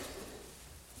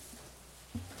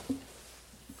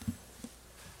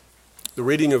The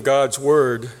reading of God's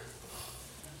Word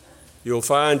you'll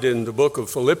find in the book of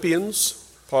Philippians,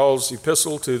 Paul's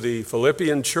epistle to the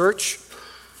Philippian church.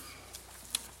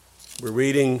 We're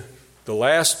reading the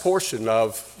last portion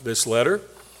of this letter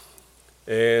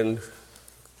and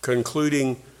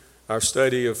concluding our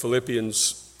study of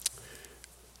Philippians.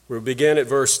 We'll begin at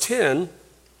verse 10,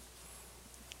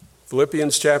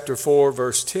 Philippians chapter 4,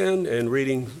 verse 10, and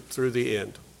reading through the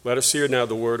end. Let us hear now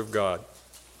the Word of God.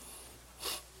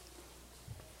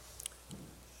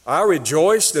 I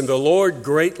rejoiced in the Lord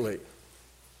greatly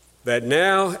that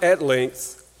now at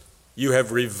length you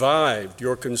have revived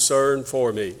your concern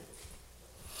for me.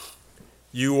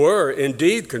 You were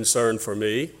indeed concerned for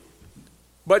me,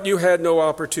 but you had no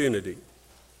opportunity.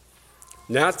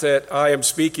 Not that I am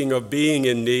speaking of being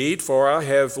in need, for I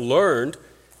have learned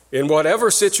in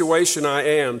whatever situation I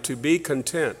am to be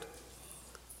content.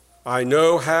 I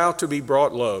know how to be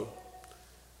brought low,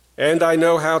 and I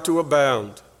know how to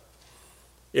abound.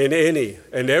 In any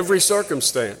and every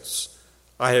circumstance,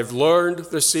 I have learned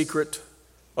the secret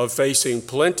of facing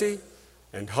plenty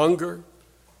and hunger,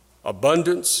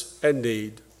 abundance and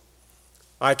need.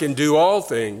 I can do all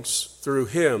things through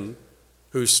him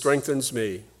who strengthens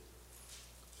me.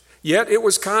 Yet it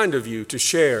was kind of you to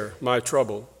share my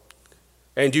trouble.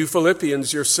 And you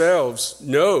Philippians yourselves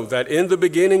know that in the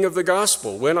beginning of the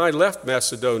gospel, when I left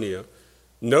Macedonia,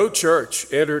 no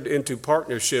church entered into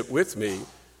partnership with me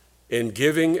in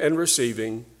giving and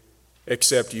receiving,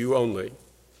 except you only.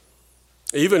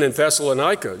 Even in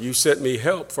Thessalonica, you sent me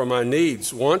help for my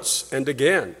needs once and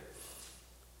again.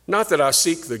 Not that I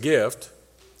seek the gift,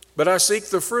 but I seek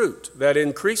the fruit that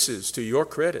increases to your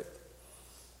credit.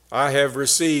 I have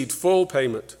received full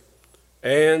payment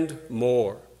and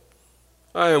more.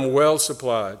 I am well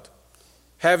supplied,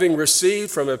 having received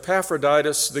from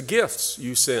Epaphroditus the gifts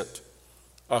you sent,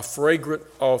 a fragrant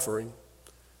offering,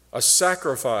 a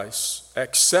sacrifice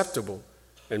acceptable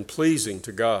and pleasing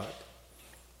to God.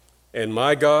 And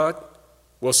my God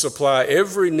will supply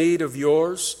every need of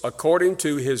yours according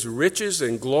to his riches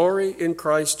and glory in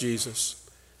Christ Jesus.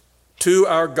 To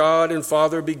our God and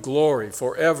Father be glory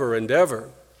forever and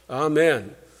ever.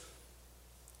 Amen.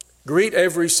 Greet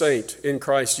every saint in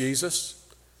Christ Jesus.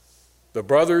 The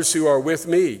brothers who are with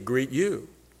me greet you.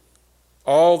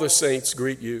 All the saints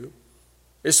greet you,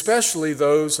 especially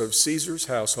those of Caesar's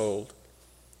household.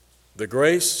 The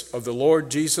grace of the Lord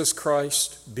Jesus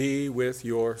Christ be with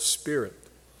your spirit.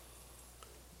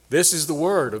 This is the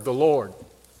word of the Lord.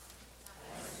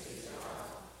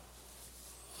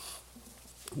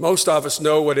 Most of us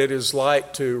know what it is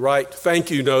like to write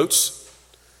thank you notes,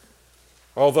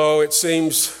 although it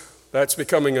seems that's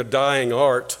becoming a dying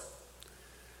art.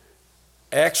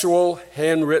 Actual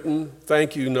handwritten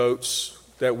thank you notes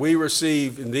that we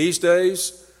receive in these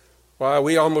days, why,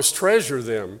 we almost treasure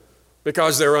them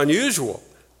because they're unusual.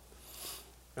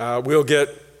 We'll get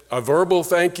a verbal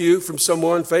thank you from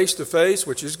someone face to face,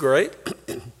 which is great.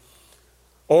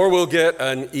 Or we'll get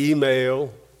an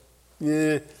email.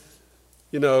 It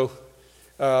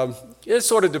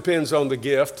sort of depends on the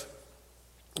gift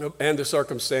and the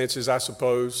circumstances, I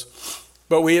suppose.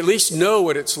 But we at least know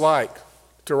what it's like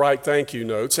to write thank you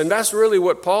notes. And that's really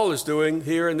what Paul is doing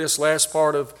here in this last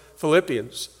part of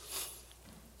Philippians.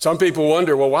 Some people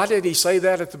wonder, well, why did he say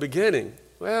that at the beginning?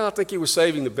 Well, I think he was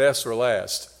saving the best for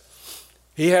last.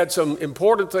 He had some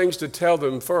important things to tell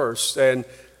them first, and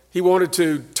he wanted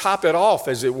to top it off,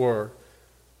 as it were,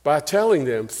 by telling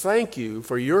them, thank you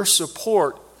for your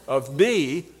support of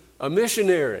me, a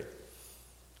missionary,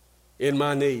 in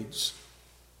my needs.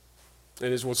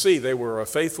 And as we'll see, they were a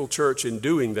faithful church in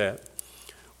doing that.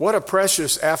 What a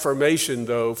precious affirmation,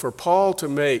 though, for Paul to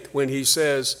make when he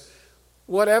says,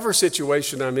 whatever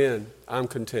situation I'm in, I'm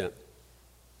content.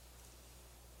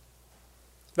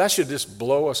 That should just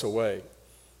blow us away.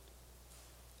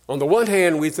 On the one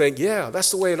hand, we think, yeah,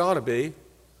 that's the way it ought to be.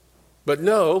 But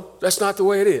no, that's not the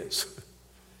way it is.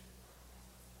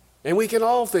 And we can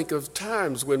all think of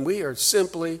times when we are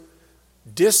simply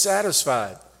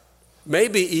dissatisfied,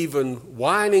 maybe even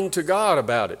whining to God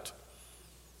about it.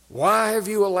 Why have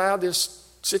you allowed this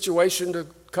situation to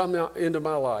come into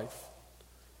my life?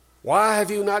 Why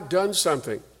have you not done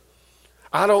something?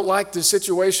 I don't like the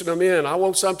situation I'm in. I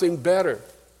want something better.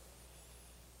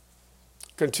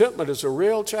 Contentment is a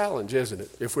real challenge, isn't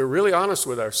it? If we're really honest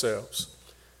with ourselves.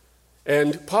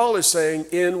 And Paul is saying,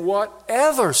 in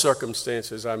whatever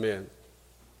circumstances I'm in,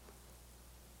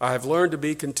 I have learned to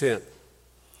be content.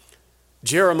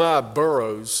 Jeremiah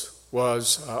Burroughs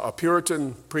was a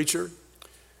Puritan preacher,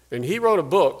 and he wrote a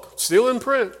book, still in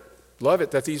print. Love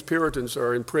it that these Puritans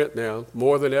are in print now,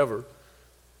 more than ever,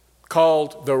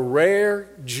 called The Rare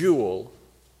Jewel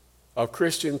of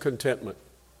Christian contentment.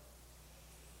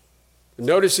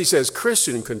 Notice he says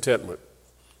Christian contentment.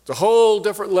 It's a whole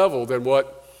different level than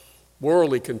what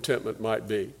worldly contentment might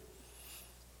be.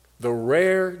 The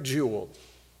rare jewel.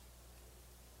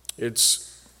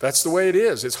 That's the way it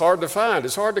is. It's hard to find.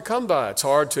 It's hard to come by. It's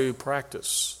hard to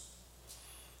practice.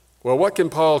 Well, what can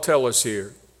Paul tell us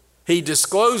here? He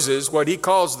discloses what he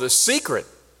calls the secret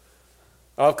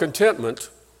of contentment,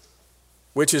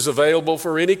 which is available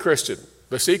for any Christian.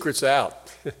 The secret's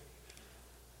out.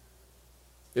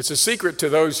 It's a secret to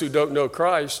those who don't know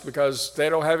Christ because they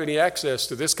don't have any access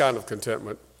to this kind of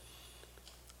contentment.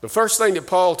 The first thing that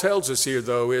Paul tells us here,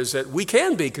 though, is that we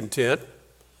can be content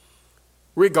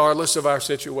regardless of our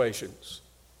situations.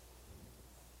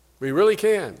 We really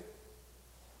can.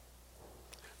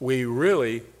 We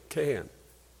really can.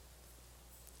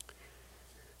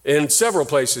 In several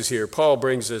places here, Paul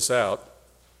brings this out.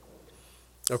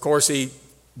 Of course, he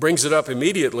brings it up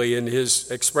immediately in his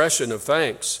expression of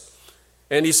thanks.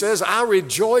 And he says, I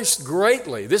rejoiced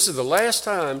greatly. This is the last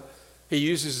time he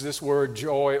uses this word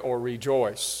joy or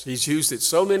rejoice. He's used it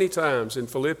so many times in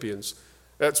Philippians.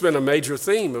 That's been a major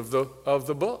theme of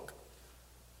the book.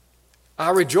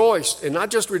 I rejoiced, and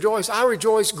not just rejoiced, I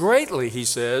rejoiced greatly, he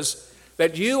says,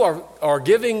 that you are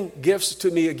giving gifts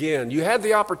to me again. You had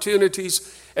the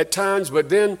opportunities at times, but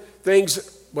then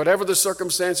things, whatever the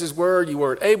circumstances were, you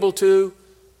weren't able to.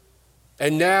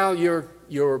 And now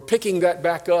you're picking that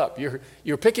back up.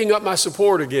 You're picking up my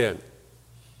support again.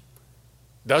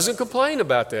 Doesn't complain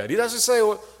about that. He doesn't say,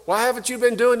 well, why haven't you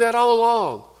been doing that all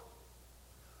along?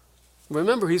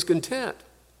 Remember, he's content.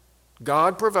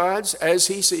 God provides as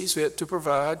he sees fit to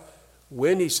provide,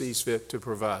 when he sees fit to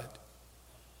provide.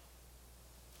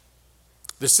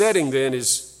 The setting then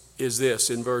is this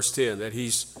in verse 10, that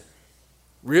he's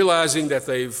realizing that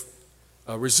they've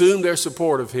resumed their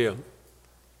support of him.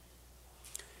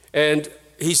 And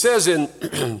he says in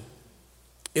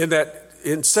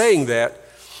saying that,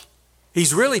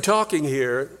 he's really talking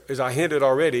here, as I hinted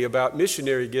already, about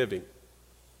missionary giving.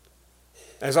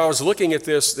 As I was looking at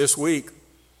this week,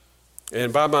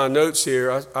 and by my notes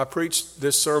here, I preached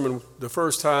this sermon the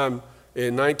first time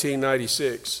in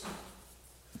 1996.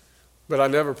 But I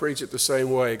never preach it the same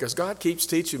way because God keeps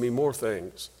teaching me more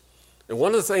things. And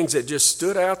one of the things that just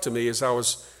stood out to me as I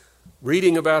was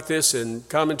reading about this in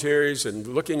commentaries and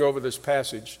looking over this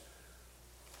passage,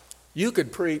 I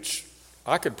could preach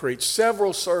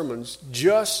several sermons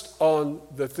just on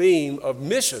the theme of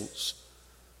missions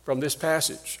from this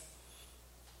passage.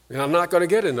 And I'm not going to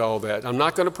get into all that. I'm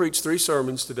not going to preach 3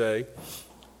 sermons today.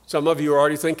 Some of you are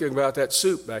already thinking about that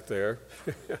soup back there.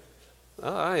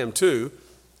 I am too,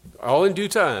 all in due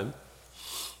time.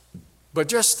 But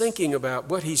just thinking about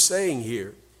what he's saying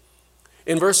here.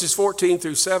 In verses 14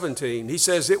 through 17, he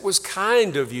says, it was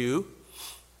kind of you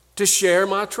to share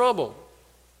my trouble.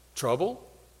 Trouble?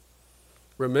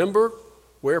 Remember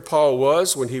where Paul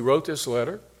was when he wrote this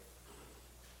letter?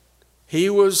 He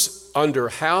was under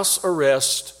house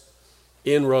arrest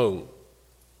in Rome.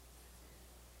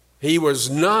 He was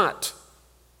not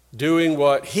doing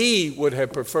what he would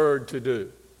have preferred to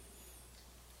do.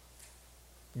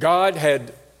 God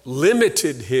had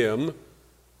limited him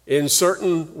in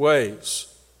certain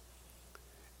ways.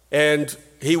 And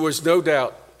he was no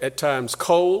doubt at times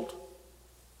cold,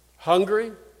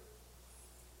 hungry,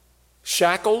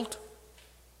 shackled.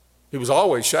 He was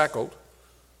always shackled.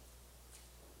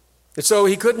 And so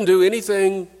he couldn't do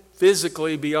anything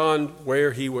physically beyond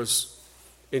where he was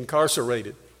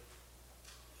incarcerated.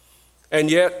 And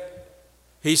yet,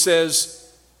 he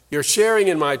says, you're sharing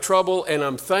in my trouble, and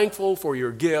I'm thankful for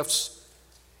your gifts.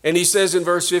 And he says in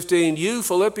verse 15, you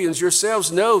Philippians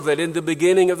yourselves know that in the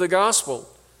beginning of the gospel,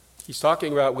 he's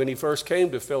talking about when he first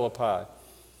came to Philippi.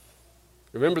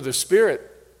 Remember, the Spirit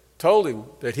told him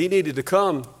that he needed to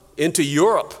come into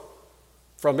Europe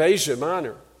from Asia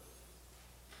Minor.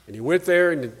 And he went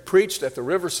there and preached at the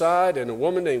riverside, and a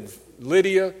woman named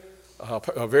Lydia,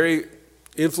 a very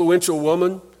influential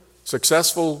woman,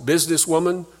 successful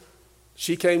businesswoman,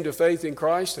 she came to faith in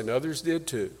Christ, and others did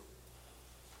too.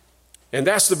 And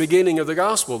that's the beginning of the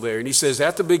gospel there. And he says,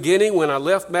 at the beginning, when I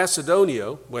left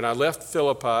Macedonia, when I left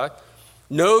Philippi,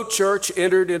 no church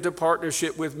entered into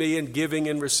partnership with me in giving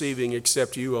and receiving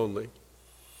except you only.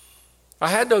 I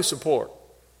had no support.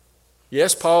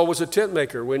 Yes, Paul was a tent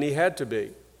maker when he had to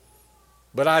be.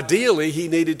 But ideally, he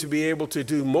needed to be able to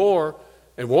do more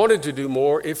and wanted to do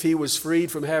more if he was freed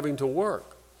from having to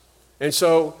work. And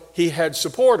so he had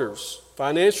supporters,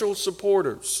 financial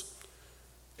supporters.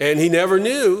 And he never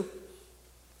knew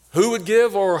who would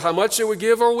give or how much they would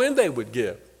give or when they would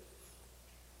give.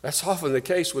 That's often the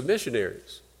case with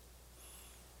missionaries.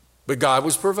 But God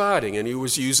was providing, and he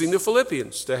was using the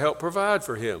Philippians to help provide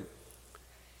for him.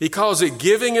 He calls it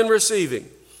giving and receiving.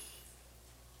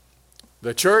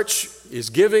 The church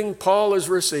is giving, Paul is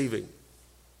receiving.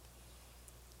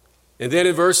 And then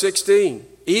in verse 16,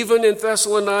 even in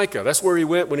Thessalonica, that's where he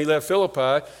went when he left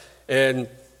Philippi, and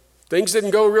things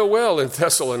didn't go real well in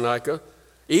Thessalonica.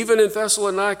 Even in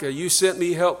Thessalonica, you sent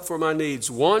me help for my needs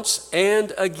once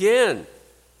and again.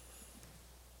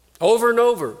 Over and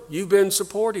over, you've been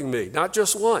supporting me, not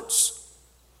just once.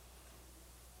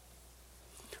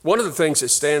 One of the things that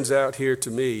stands out here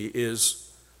to me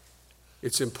is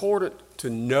it's important to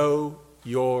know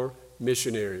your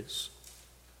missionaries.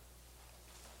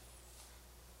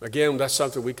 Again, that's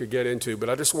something we could get into, but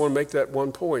I just want to make that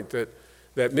one point,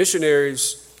 that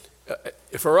missionaries,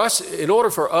 for us, in order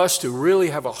for us to really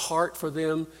have a heart for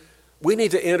them, we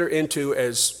need to enter into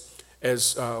as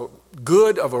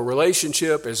good of a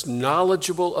relationship, as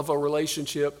knowledgeable of a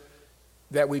relationship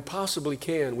that we possibly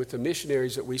can with the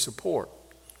missionaries that we support.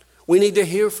 We need to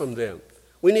hear from them.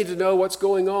 We need to know what's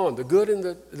going on, the good and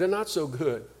the not so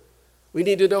good. We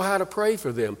need to know how to pray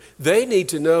for them. They need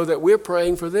to know that we're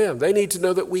praying for them. They need to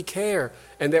know that we care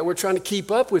and that we're trying to keep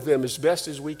up with them as best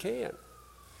as we can.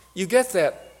 You get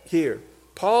that here.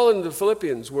 Paul and the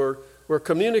Philippians were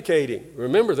communicating.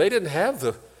 Remember, they didn't have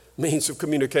the means of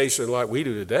communication like we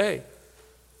do today.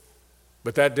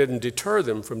 But that didn't deter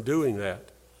them from doing that.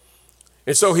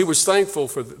 And so he was thankful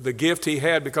for the gift he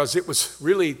had because it was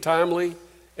really timely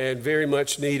and very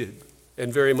much needed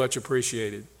and very much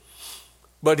appreciated.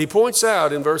 But he points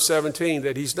out in verse 17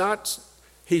 that he's not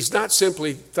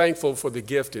simply thankful for the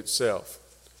gift itself.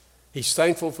 He's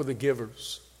thankful for the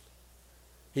givers.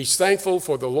 He's thankful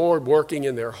for the Lord working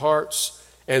in their hearts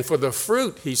and for the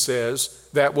fruit, he says,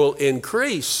 that will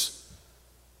increase.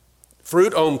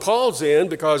 Fruit on Paul's end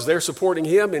because they're supporting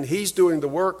him and he's doing the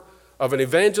work of an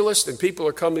evangelist and people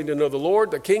are coming to know the Lord.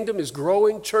 The kingdom is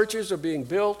growing. Churches are being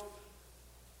built.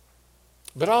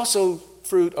 But also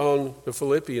fruit on the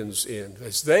Philippians' end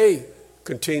as they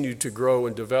continue to grow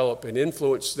and develop and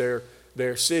influence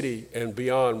their city and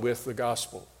beyond with the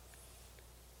gospel.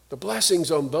 The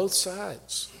blessings on both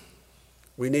sides.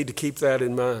 We need to keep that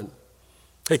in mind.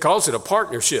 He calls it a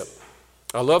partnership.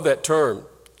 I love that term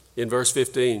in verse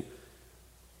 15.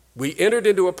 We entered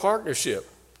into a partnership.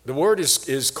 The word is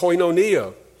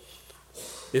koinonia.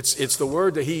 It's the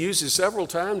word that he uses several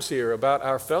times here about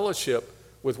our fellowship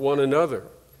with one another,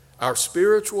 our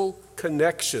spiritual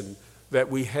connection that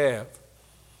we have.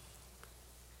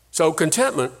 So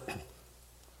contentment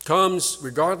comes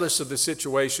regardless of the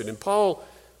situation. And Paul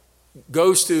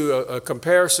goes to a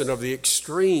comparison of the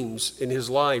extremes in his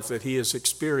life that he has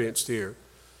experienced here.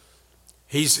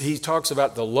 He talks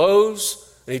about the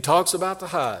lows and he talks about the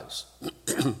highs.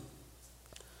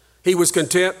 He was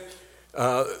content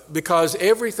because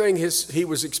everything he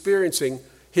was experiencing,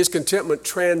 his contentment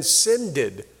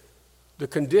transcended the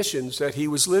conditions that he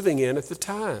was living in at the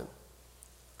time.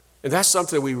 And that's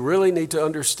something we really need to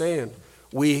understand.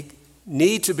 We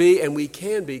need to be and we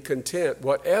can be content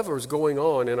whatever is going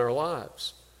on in our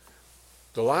lives.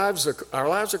 Our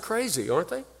lives are crazy, aren't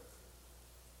they?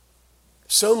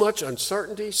 So much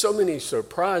uncertainty, so many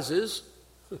surprises,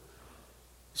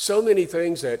 so many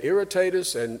things that irritate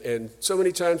us, and so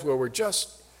many times where we're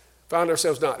just find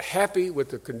ourselves not happy with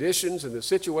the conditions and the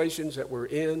situations that we're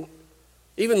in.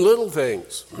 Even little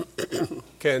things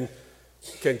can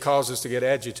cause us to get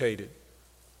agitated.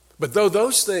 But though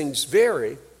those things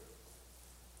vary,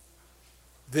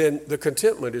 then the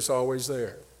contentment is always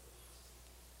there.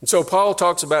 And so Paul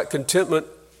talks about contentment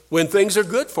when things are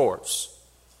good for us.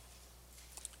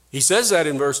 He says that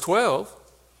in verse 12.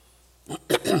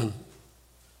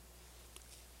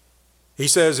 He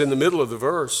says in the middle of the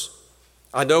verse,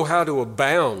 I know how to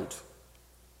abound.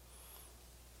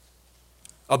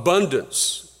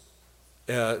 Abundance.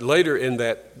 Later in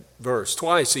that verse,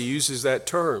 twice he uses that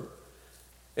term.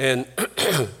 And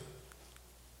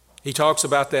he talks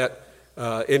about that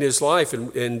in his life.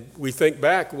 And we think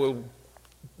back, well,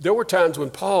 there were times when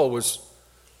Paul was,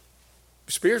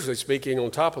 spiritually speaking,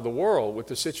 on top of the world with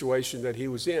the situation that he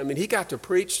was in. I mean, he got to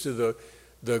preach to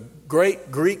the great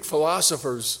Greek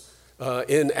philosophers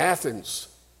in Athens.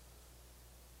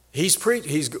 He's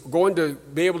going to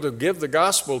be able to give the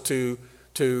gospel to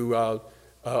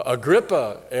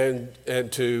Agrippa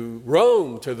and to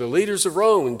Rome, to the leaders of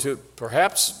Rome, and to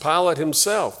perhaps Pilate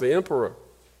himself, the emperor.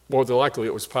 More than likely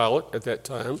it was Pilate at that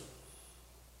time.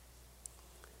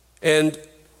 And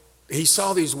he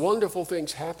saw these wonderful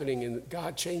things happening and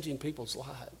God changing people's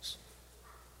lives.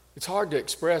 It's hard to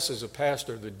express as a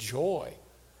pastor the joy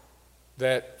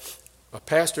that a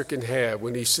pastor can have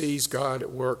when he sees God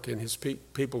at work in his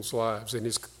people's lives, in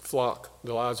his flock,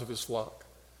 the lives of his flock.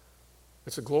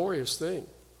 It's a glorious thing.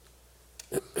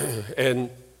 And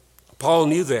Paul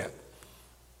knew that.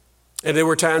 And there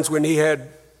were times when he had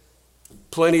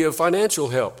plenty of financial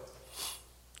help.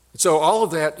 So all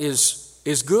of that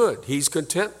is good. He's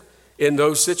content in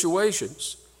those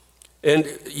situations. And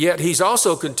yet he's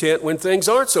also content when things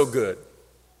aren't so good.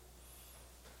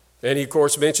 And he, of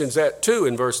course, mentions that too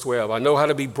in verse 12. I know how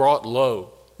to be brought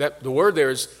low. The word there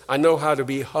is, I know how to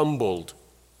be humbled.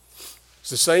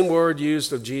 It's the same word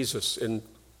used of Jesus in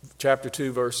chapter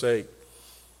 2, verse 8.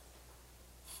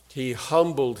 He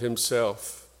humbled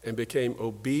himself and became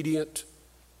obedient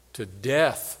to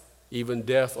death, even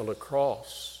death on a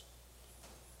cross.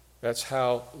 That's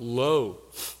how low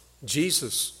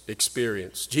Jesus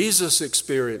experienced. Jesus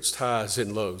experienced highs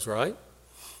and lows, right?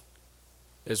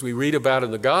 As we read about in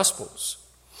the Gospels.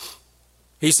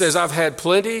 He says, I've had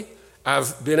plenty.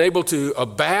 I've been able to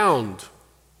abound.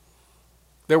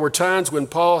 There were times when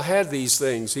Paul had these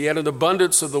things. He had an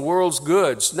abundance of the world's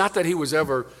goods. Not that he was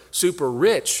ever super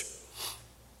rich.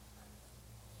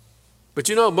 But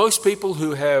you know, most people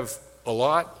who have a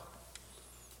lot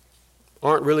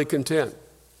aren't really content.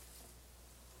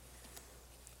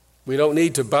 We don't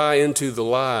need to buy into the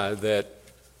lie that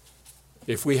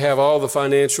if we have all the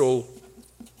financial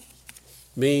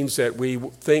means that we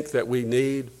think that we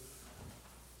need,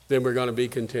 then we're going to be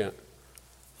content.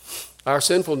 Our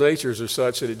sinful natures are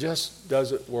such that it just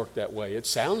doesn't work that way. It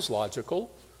sounds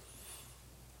logical.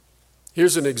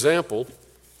 Here's an example.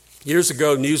 Years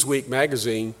ago, Newsweek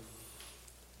magazine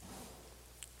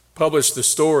published the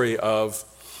story of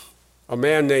a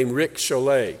man named Rick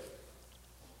Cholet.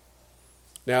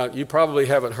 Now, you probably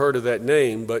haven't heard of that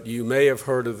name, but you may have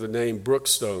heard of the name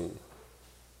Brookstone.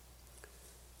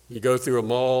 You go through a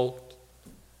mall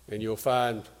and you'll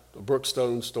find a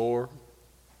Brookstone store.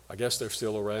 I guess they're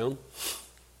still around.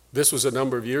 This was a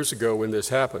number of years ago when this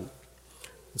happened.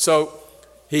 So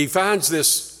he finds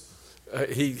this,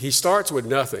 he starts with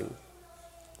nothing.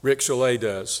 Rick Cholet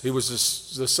does. He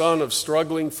was the son of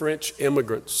struggling French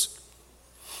immigrants.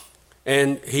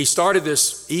 And he started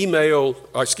this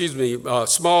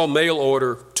small mail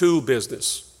order tool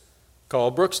business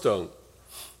called Brookstone.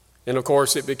 And of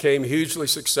course, it became hugely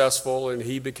successful and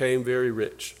he became very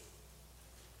rich.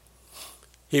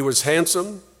 He was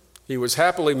handsome. He was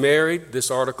happily married, this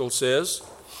article says.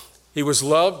 He was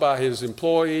loved by his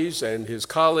employees and his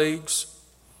colleagues.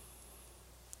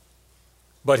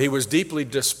 But he was deeply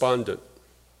despondent.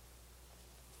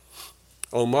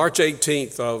 On March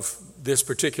 18th of this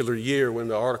particular year, when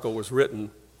the article was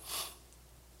written,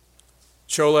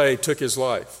 Cholet took his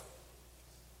life.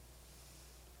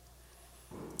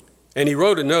 And he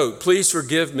wrote a note, please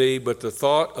forgive me, but the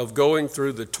thought of going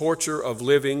through the torture of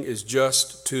living is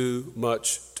just too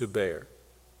much to bear.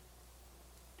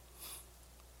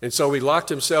 And so he locked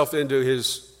himself into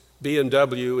his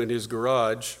BMW in his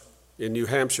garage in New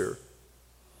Hampshire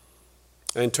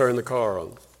and turned the car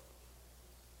on.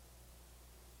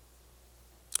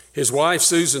 His wife,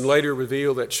 Susan, later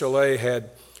revealed that Cholet had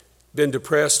been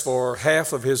depressed for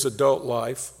half of his adult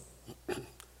life.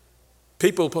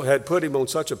 People had put him on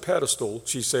such a pedestal,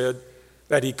 she said,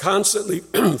 that he constantly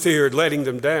feared letting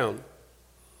them down.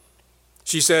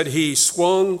 She said he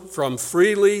swung from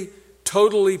feeling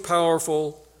totally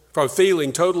powerful to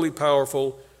feeling totally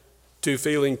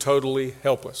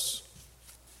helpless.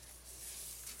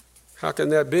 How can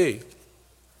that be?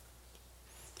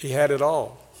 He had it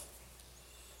all.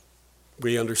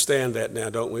 We understand that now,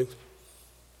 don't we?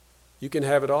 You can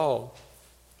have it all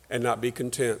and not be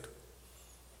content.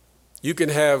 You can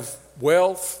have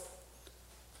wealth,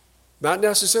 not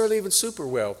necessarily even super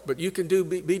wealth, but you can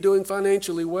be doing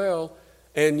financially well,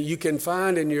 and you can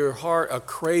find in your heart a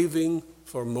craving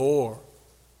for more.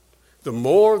 The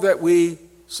more that we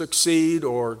succeed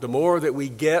or the more that we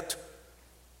get,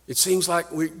 it seems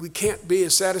like we can't be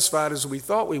as satisfied as we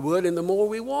thought we would, and the more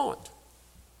we want.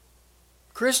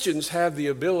 Christians have the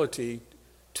ability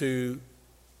to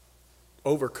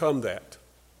overcome that.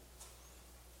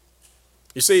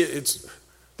 You see,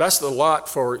 that's the lot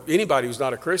for anybody who's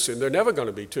not a Christian. They're never going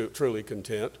to be truly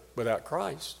content without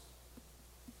Christ.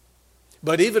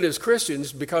 But even as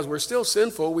Christians, because we're still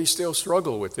sinful, we still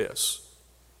struggle with this.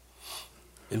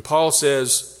 And Paul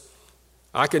says,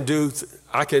 I can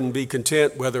be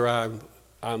content whether I'm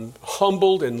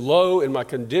humbled and low in my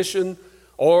condition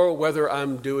or whether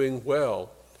I'm doing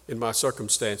well in my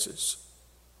circumstances.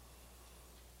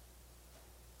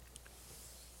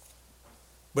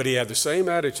 But he had the same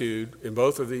attitude in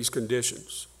both of these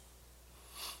conditions.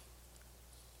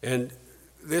 And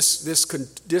this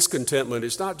discontentment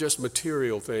is not just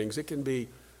material things. It can be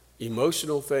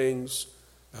emotional things.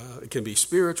 It can be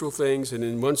spiritual things, and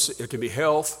it can be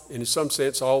health. And in some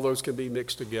sense, all those can be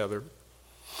mixed together.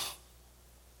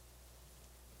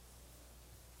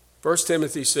 1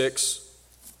 Timothy 6,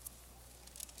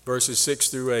 verses 6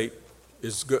 through 8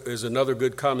 is another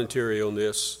good commentary on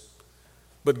this.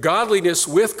 But godliness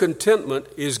with contentment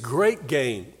is great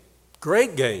gain.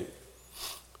 Great gain.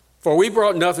 For we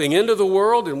brought nothing into the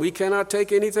world, and we cannot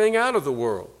take anything out of the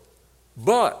world.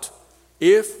 But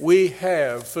if we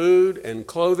have food and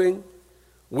clothing,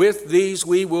 with these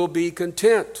we will be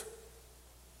content.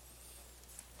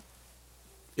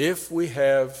 If we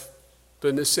have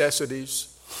the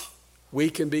necessities, we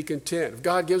can be content. If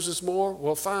God gives us more,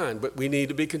 well, fine, but we need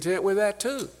to be content with that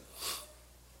too.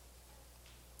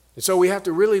 And so we have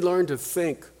to really learn to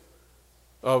think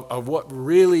of what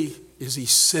really is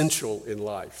essential in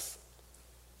life.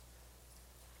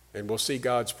 And we'll see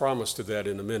God's promise to that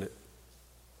in a minute.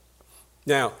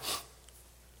 Now,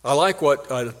 I like what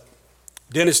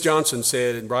Dennis Johnson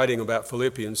said in writing about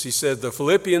Philippians. He said, the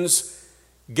Philippians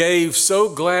gave so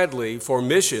gladly for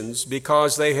missions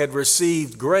because they had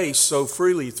received grace so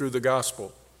freely through the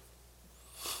gospel.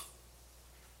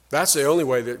 That's the only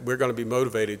way that we're going to be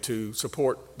motivated to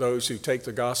support those who take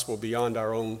the gospel beyond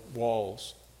our own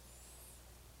walls.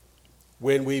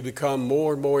 When we become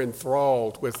more and more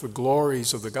enthralled with the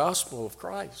glories of the gospel of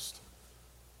Christ.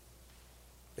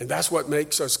 And that's what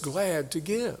makes us glad to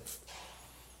give.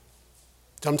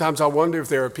 Sometimes I wonder if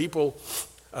there are people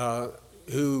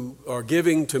who are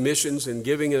giving to missions and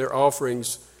giving their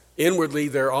offerings. Inwardly,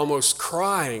 they're almost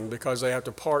crying because they have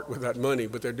to part with that money,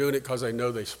 but they're doing it because they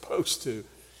know they're supposed to.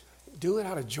 Do it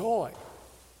out of joy.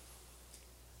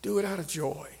 Do it out of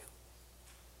joy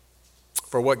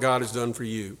for what God has done for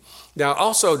you. Now,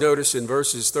 also notice in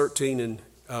verses 13 and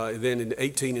then in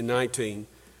 18 and 19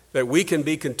 that we can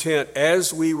be content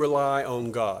as we rely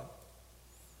on God.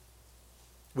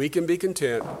 We can be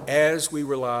content as we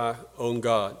rely on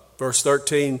God. Verse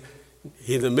 13,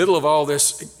 in the middle of all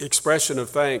this expression of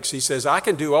thanks, he says, I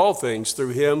can do all things through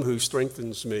him who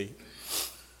strengthens me.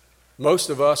 Most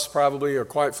of us probably are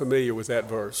quite familiar with that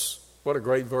verse. What a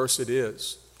great verse it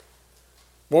is.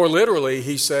 More literally,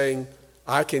 he's saying,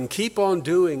 I can keep on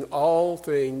doing all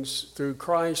things through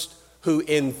Christ who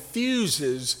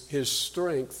infuses his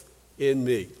strength in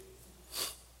me.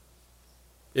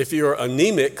 If you're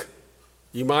anemic,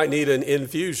 you might need an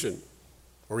infusion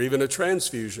or even a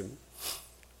transfusion.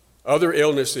 Other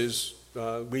illnesses,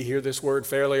 we hear this word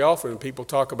fairly often. People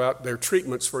talk about their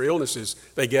treatments for illnesses.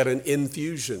 They get an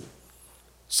infusion.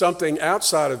 Something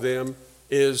outside of them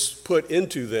is put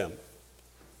into them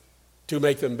to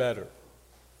make them better.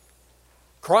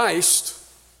 Christ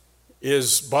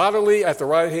is bodily at the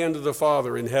right hand of the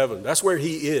Father in heaven. That's where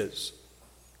he is.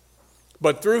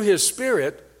 But through his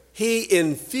Spirit, he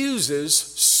infuses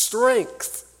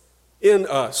strength in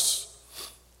us.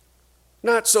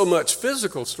 Not so much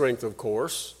physical strength, of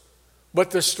course,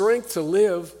 but the strength to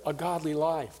live a godly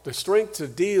life, the strength to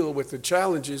deal with the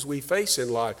challenges we face in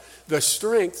life, the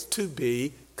strength to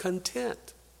be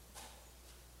content.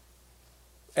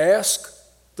 Ask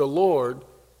the Lord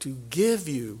to give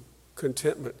you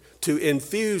contentment, to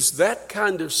infuse that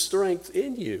kind of strength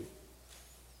in you.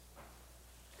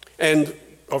 And,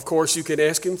 of course, you can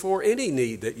ask him for any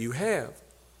need that you have,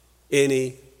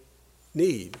 any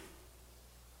need.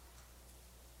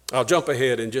 I'll jump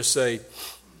ahead and just say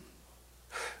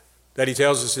that he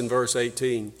tells us in verse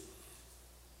 18.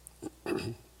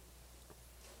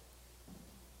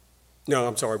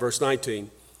 Verse 19.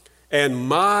 And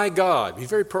my God, be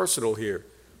very personal here,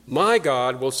 my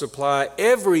God will supply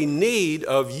every need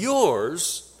of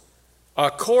yours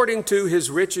according to his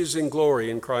riches and glory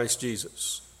in Christ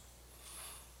Jesus.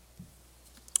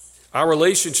 Our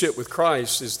relationship with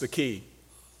Christ is the key.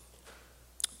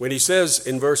 When he says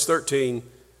in verse 13,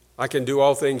 I can do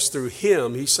all things through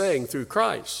him, he's saying through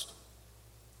Christ.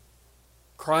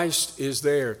 Christ is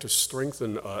there to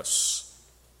strengthen us.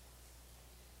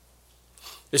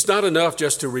 It's not enough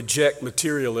just to reject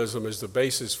materialism as the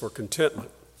basis for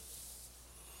contentment.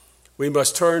 We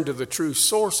must turn to the true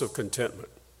source of contentment,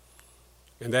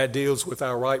 and that deals with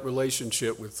our right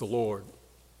relationship with the Lord.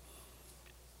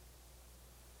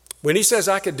 When he says,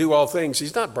 I can do all things,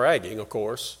 he's not bragging, of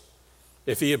course.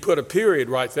 If he had put a period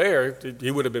right there,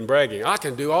 he would have been bragging. I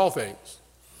can do all things.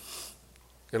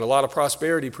 And a lot of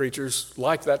prosperity preachers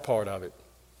like that part of it.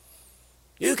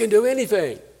 You can do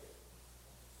anything.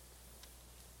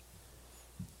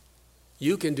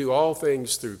 You can do all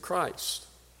things through Christ.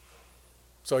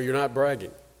 So you're not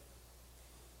bragging.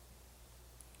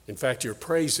 In fact, you're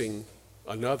praising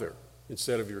another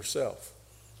instead of yourself.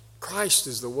 Christ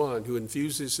is the one who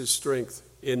infuses his strength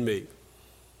in me.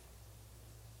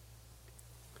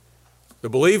 The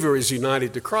believer is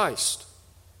united to Christ.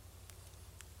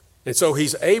 And so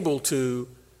he's able to,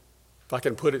 if I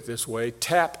can put it this way,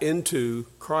 tap into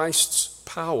Christ's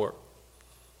power.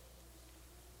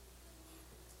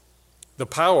 The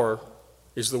power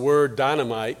is the word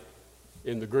dynamite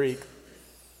in the Greek.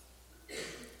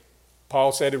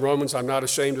 Paul said in Romans, I'm not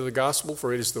ashamed of the gospel,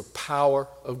 for it is the power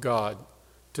of God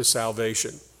to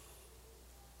salvation.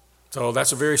 So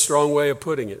that's a very strong way of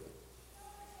putting it.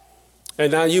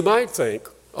 And now you might think,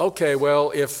 okay,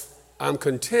 well, if I'm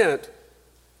content,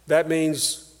 that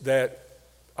means that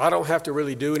I don't have to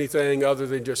really do anything other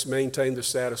than just maintain the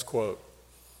status quo.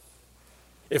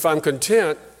 If I'm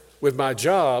content with my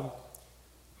job,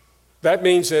 that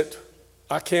means that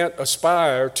I can't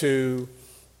aspire to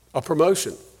a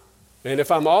promotion. And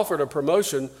if I'm offered a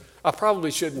promotion, I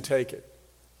probably shouldn't take it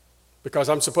because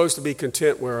I'm supposed to be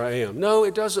content where I am. No,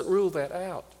 it doesn't rule that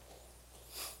out.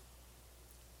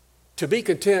 To be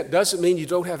content doesn't mean you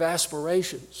don't have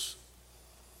aspirations.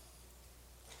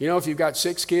 You know, if you've got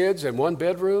 6 kids and 1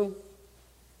 bedroom,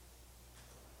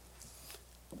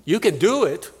 you can do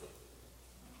it.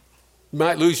 You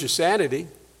might lose your sanity.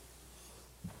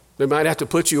 They might have to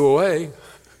put you away.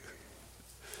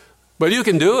 But you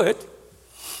can do it.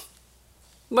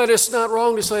 But it's not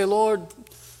wrong to say, Lord,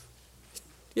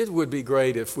 it would be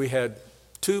great if we had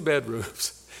 2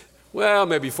 bedrooms. Well,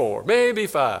 maybe 4, maybe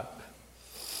 5.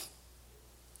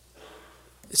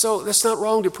 So that's not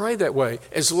wrong to pray that way.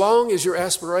 As long as your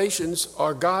aspirations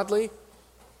are godly,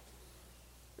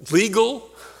 legal,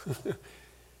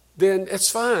 then it's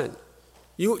fine.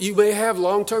 You may have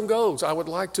long-term goals. I would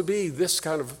like to be this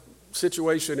kind of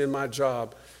situation in my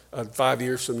job 5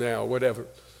 years from now, whatever.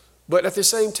 But at the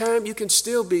same time, you can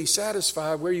still be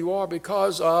satisfied where you are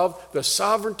because of the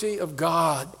sovereignty of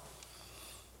God.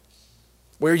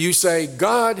 Where you say,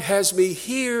 God has me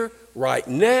here right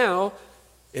now,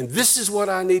 and this is what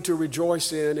I need to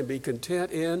rejoice in and be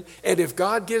content in. And if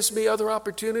God gives me other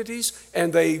opportunities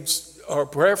and they are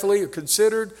prayerfully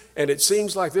considered and it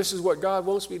seems like this is what God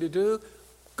wants me to do,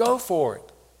 go for it.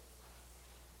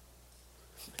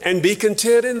 And be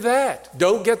content in that.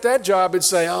 Don't get that job and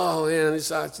say, oh man, it's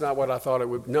not what I thought it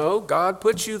would. No, God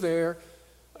puts you there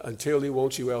until he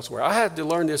wants you elsewhere. I had to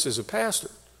learn this as a pastor.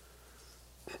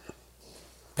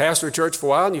 Pastor a church for a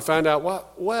while and you find out,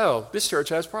 well, this church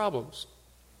has problems.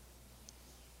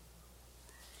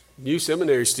 New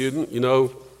seminary student,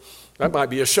 that might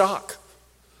be a shock.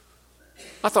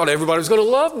 I thought everybody was going to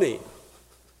love me.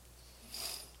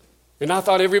 And I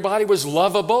thought everybody was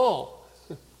lovable.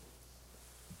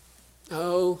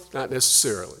 No, not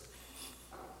necessarily.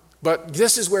 But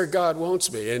this is where God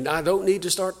wants me, and I don't need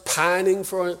to start pining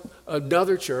for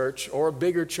another church or a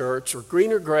bigger church or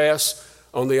greener grass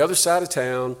on the other side of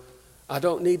town. I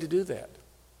don't need to do that.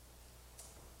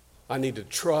 I need to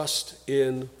trust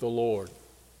in the Lord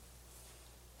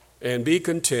and be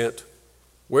content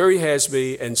where he has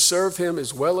me and serve him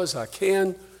as well as I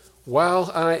can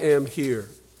while I am here.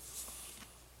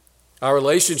 Our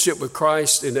relationship with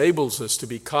Christ enables us to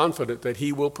be confident that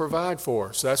he will provide for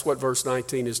us. That's what verse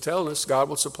 19 is telling us. God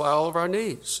will supply all of our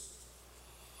needs.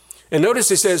 And notice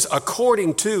it says,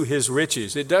 according to his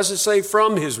riches. It doesn't say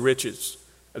from his riches.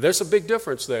 There's a big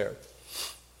difference there.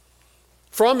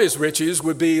 From his riches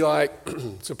would be like,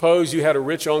 suppose you had a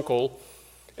rich uncle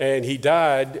and he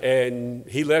died and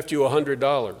he left you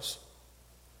 $100.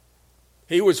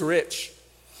 He was rich,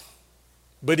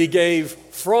 but he gave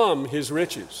from his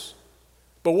riches.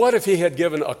 But what if he had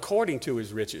given according to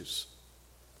his riches?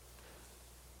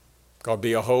 Could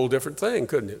be a whole different thing,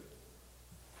 couldn't it?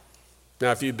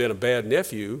 Now, if you'd been a bad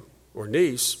nephew or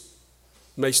niece,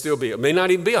 it may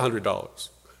not even be $100.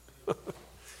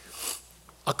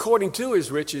 According to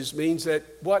his riches means that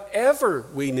whatever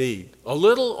we need, a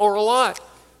little or a lot,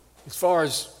 as far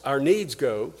as our needs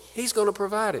go, he's going to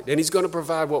provide it. And he's going to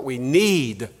provide what we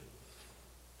need,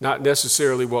 not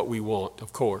necessarily what we want,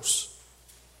 of course.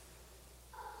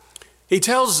 He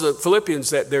tells the Philippians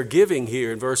that their giving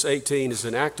here in verse 18 is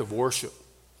an act of worship.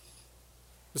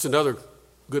 It's another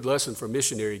good lesson for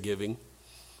missionary giving.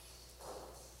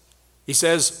 He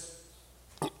says,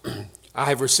 I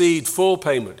have received full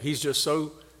payment. He's just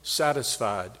so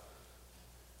satisfied.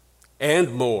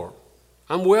 And more.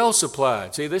 I'm well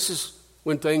supplied. See, this is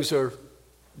when things are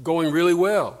going really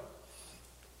well.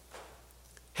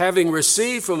 Having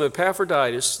received from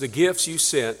Epaphroditus the gifts you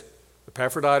sent.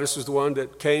 Epaphroditus was the one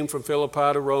that came from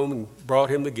Philippi to Rome and brought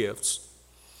him the gifts.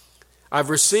 I've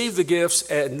received the gifts,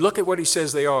 and look at what he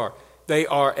says they are. They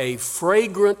are a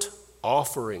fragrant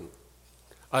offering,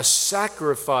 a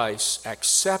sacrifice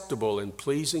acceptable and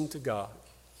pleasing to God.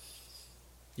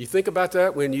 You think about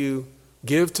that when you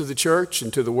give to the church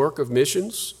and to the work of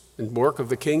missions and work of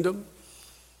the kingdom.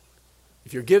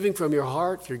 If you're giving from your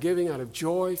heart, if you're giving out of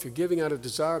joy, if you're giving out of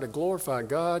desire to glorify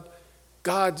God,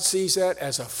 God sees that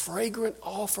as a fragrant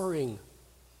offering.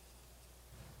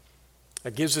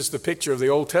 That gives us the picture of the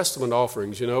Old Testament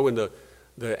offerings, when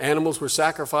the animals were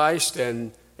sacrificed,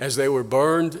 and as they were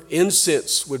burned,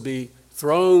 incense would be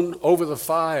thrown over the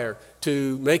fire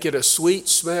to make it a sweet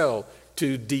smell,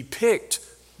 to depict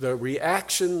the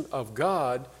reaction of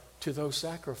God to those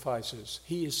sacrifices.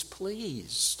 He is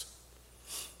pleased.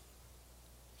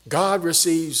 God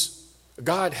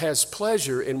has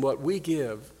pleasure in what we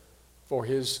give for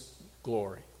His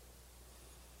glory.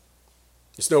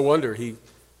 It's no wonder He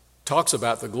talks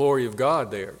about the glory of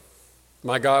God there.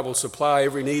 My God will supply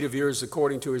every need of yours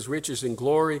according to His riches in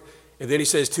glory. And then He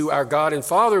says, to our God and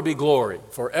Father be glory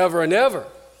forever and ever.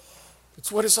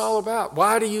 It's what it's all about.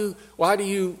 Why do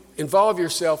you involve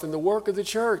yourself in the work of the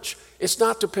church? It's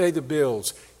not to pay the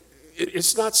bills.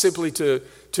 It's not simply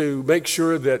to make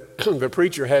sure that the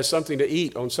preacher has something to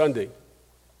eat on Sunday.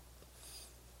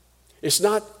 It's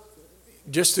not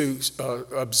just to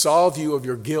absolve you of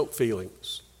your guilt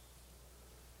feelings.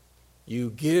 You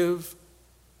give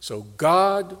so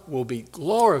God will be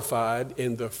glorified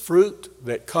in the fruit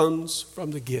that comes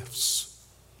from the gifts.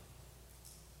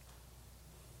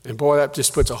 And boy, that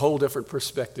just puts a whole different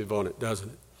perspective on it, doesn't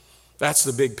it? That's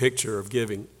the big picture of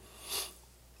giving.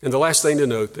 And the last thing to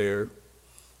note there,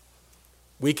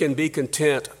 we can be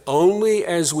content only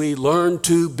as we learn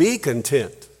to be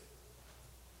content.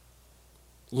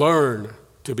 Learn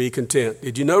to be content.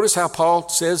 Did you notice how Paul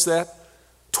says that?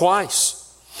 Twice.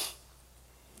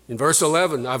 In verse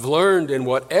 11, I've learned in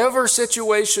whatever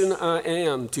situation I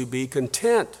am to be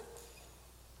content.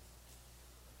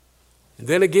 And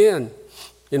then again,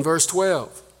 in verse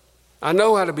 12, I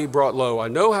know how to be brought low. I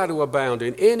know how to abound.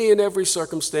 In any and every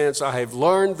circumstance, I have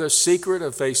learned the secret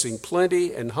of facing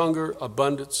plenty and hunger,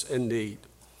 abundance and need.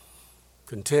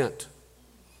 Content.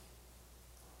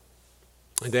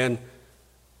 And then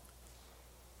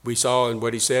we saw in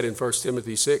what he said in 1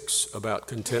 Timothy 6 about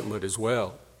contentment as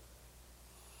well.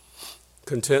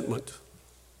 Contentment.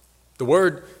 The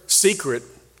word secret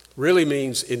really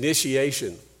means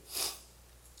initiation.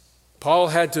 Paul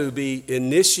had to be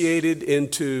initiated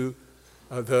into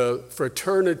the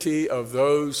fraternity of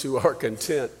those who are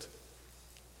content.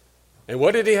 And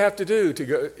what did he have to do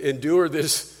to endure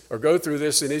this or go through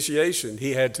this initiation?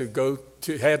 He had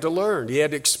to learn. He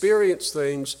had to experience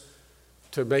things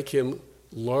to make him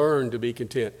learn to be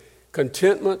content.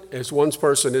 Contentment, as one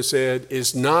person has said,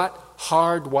 is not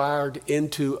hardwired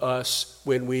into us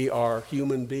when we are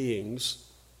human beings.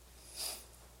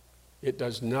 It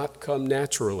does not come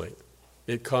naturally.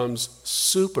 It comes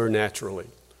supernaturally.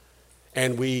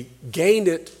 And we gain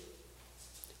it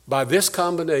by this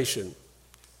combination: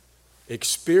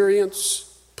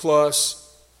 experience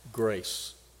plus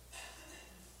grace.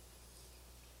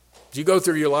 As you go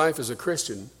through your life as a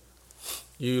Christian,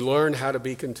 you learn how to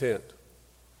be content.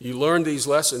 You learn these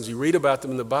lessons, you read about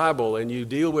them in the Bible, and you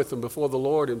deal with them before the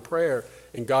Lord in prayer,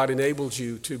 and God enables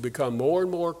you to become more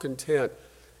and more content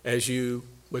as you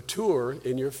mature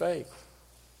in your faith.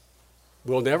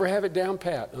 We'll never have it down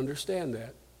pat, understand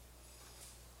that.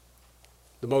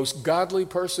 The most godly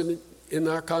person in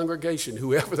our congregation,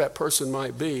 whoever that person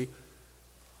might be,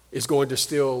 is going to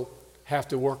still have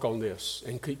to work on this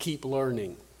and keep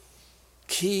learning.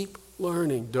 Keep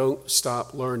learning. Don't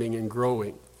stop learning and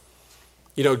growing.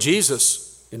 You know,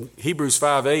 Jesus, in Hebrews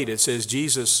 5:8, it says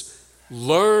Jesus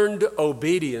learned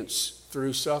obedience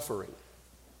through suffering.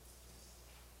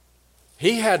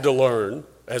 He had to learn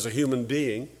as a human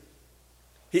being.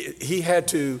 He had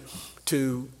to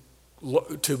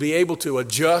be able to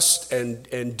adjust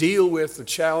and deal with the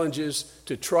challenges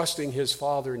to trusting his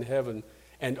Father in heaven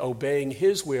and obeying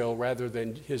his will rather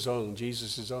than his own,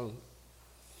 Jesus' own.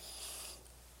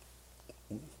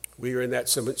 We are in that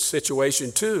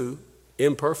situation too,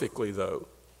 imperfectly though.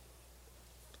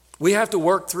 We have to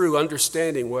work through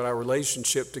understanding what our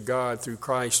relationship to God through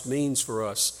Christ means for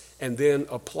us, and then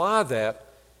apply that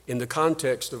in the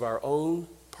context of our own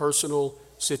personal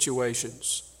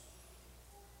situations.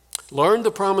 Learn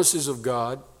the promises of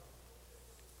God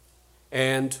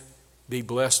and be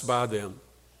blessed by them.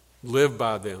 Live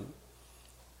by them.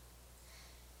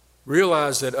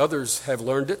 Realize that others have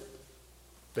learned it.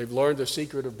 They've learned the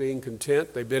secret of being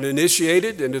content. They've been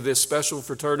initiated into this special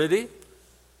fraternity.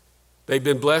 They've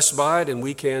been blessed by it, and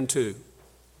we can too.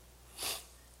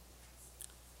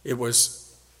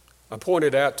 I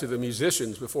pointed out to the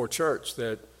musicians before church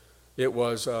that it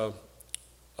was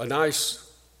a nice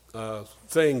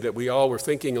thing that we all were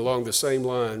thinking along the same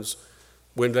lines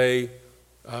when they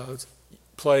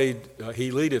played He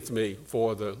Leadeth Me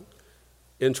for the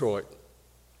introit.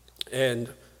 And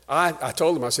I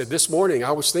told him, I said, this morning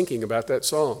I was thinking about that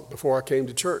song before I came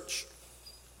to church.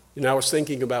 And I was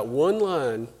thinking about one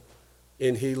line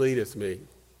in He Leadeth Me.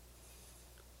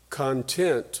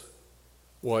 Content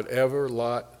whatever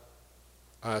lot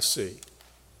I see.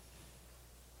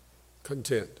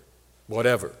 Content.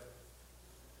 Whatever.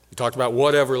 We talked about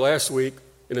whatever last week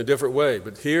in a different way,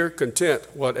 but here, content,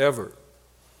 whatever.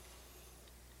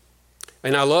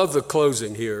 And I love the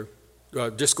closing here.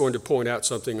 Just going to point out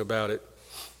something about it.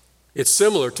 It's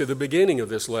similar to the beginning of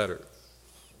this letter.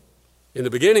 In the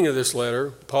beginning of this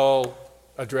letter, Paul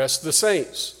addressed the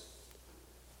saints.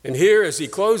 And here, as he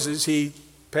closes, he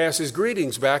passes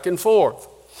greetings back and forth.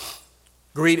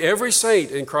 Greet every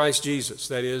saint in Christ Jesus.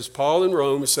 That is, Paul in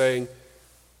Rome is saying,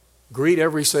 greet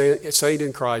every saint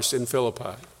in Christ in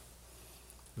Philippi.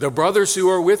 The brothers who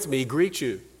are with me greet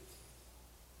you.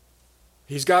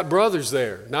 He's got brothers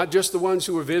there, not just the ones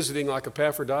who are visiting like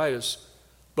Epaphroditus,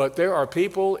 but there are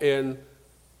people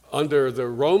under the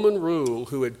Roman rule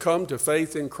who had come to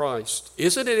faith in Christ.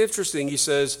 Isn't it interesting? He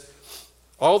says,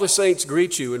 all the saints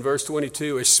greet you in verse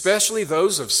 22, especially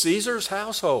those of Caesar's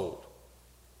household.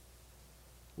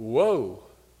 Whoa.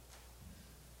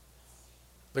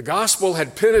 The gospel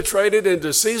had penetrated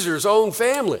into Caesar's own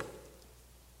family.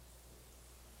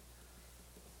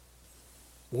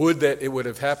 Would that it would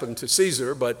have happened to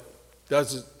Caesar, but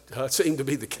doesn't seem to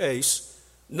be the case.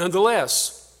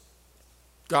 Nonetheless,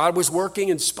 God was working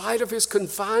in spite of his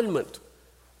confinement.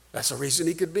 That's the reason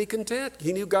he could be content.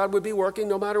 He knew God would be working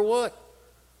no matter what.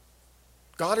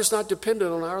 God is not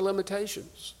dependent on our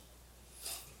limitations.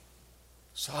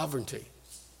 Sovereignty,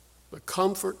 the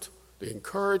comfort, the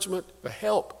encouragement, the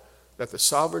help that the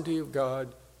sovereignty of God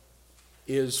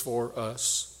is for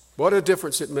us. What a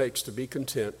difference it makes to be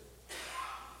content.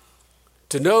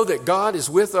 To know that God is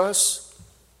with us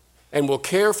and will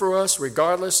care for us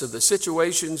regardless of the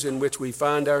situations in which we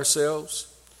find ourselves.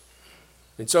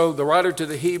 And so the writer to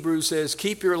the Hebrews says,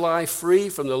 keep your life free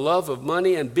from the love of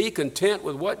money and be content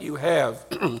with what you have.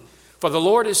 For the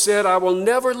Lord has said, I will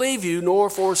never leave you nor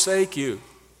forsake you.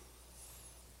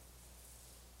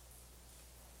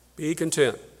 Be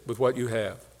content with what you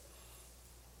have.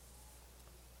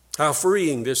 How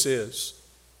freeing this is.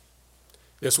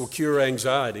 This will cure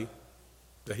anxiety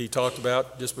that he talked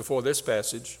about just before this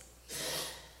passage.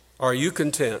 Are you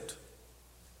content?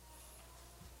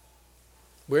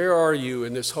 Where are you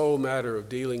in this whole matter of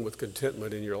dealing with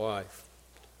contentment in your life?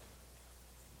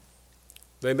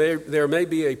 There may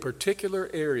be a particular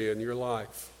area in your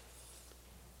life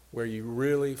where you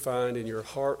really find in your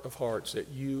heart of hearts that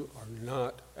you are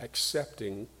not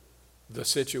accepting the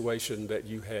situation that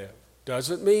you have.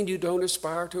 Doesn't mean you don't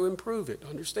aspire to improve it.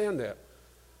 Understand that.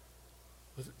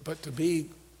 But to be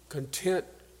content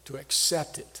to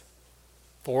accept it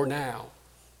for now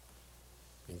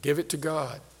and give it to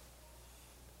God.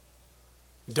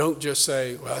 Don't just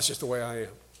say, well, that's just the way I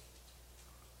am.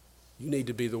 You need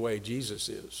to be the way Jesus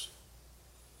is.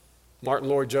 Martin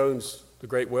Lloyd-Jones, the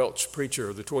great Welsh preacher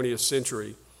of the 20th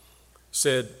century,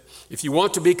 said, if you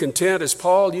want to be content as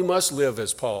Paul, you must live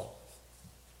as Paul.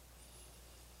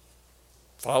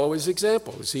 Follow his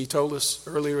example, as he told us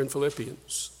earlier in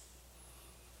Philippians.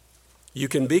 You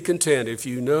can be content if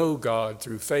you know God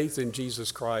through faith in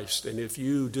Jesus Christ, and if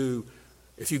you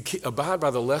abide by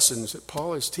the lessons that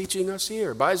Paul is teaching us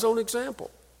here, by his own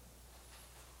example.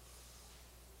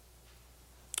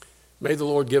 May the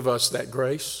Lord give us that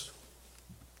grace.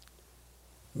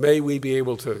 May we be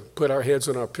able to put our heads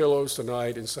on our pillows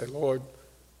tonight and say, Lord,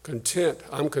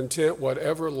 I'm content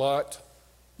whatever lot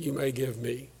you may give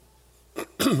me.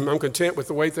 I'm content with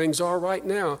the way things are right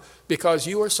now because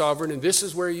you are sovereign and this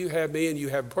is where you have me and you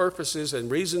have purposes and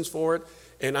reasons for it,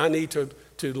 and I need to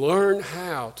learn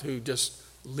how to just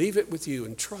leave it with you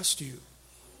and trust you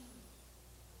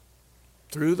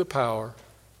through the power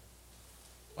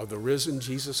of the risen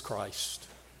Jesus Christ,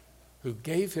 who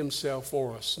gave himself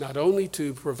for us, not only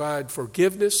to provide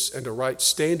forgiveness and a right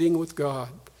standing with God,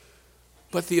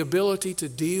 but the ability to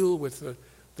deal with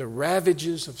the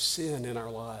ravages of sin in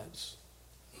our lives.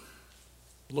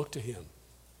 Look to him.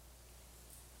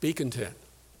 Be content.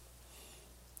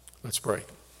 Let's pray.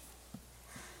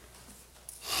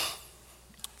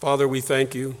 Father, we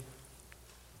thank you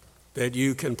that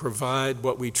you can provide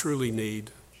what we truly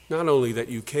need. Not only that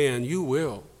you can, you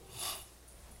will.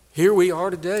 Here we are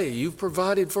today. You've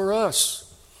provided for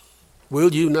us.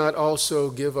 Will you not also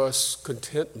give us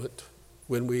contentment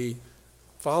when we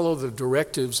follow the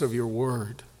directives of your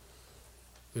word?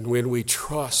 and when we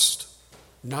trust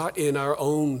not in our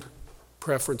own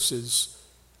preferences,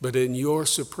 but in your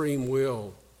supreme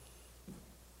will.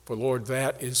 For Lord,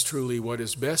 that is truly what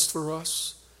is best for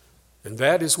us, and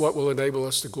that is what will enable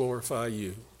us to glorify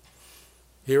you.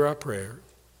 Hear our prayer.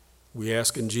 We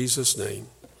ask in Jesus' name.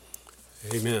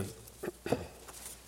 Amen.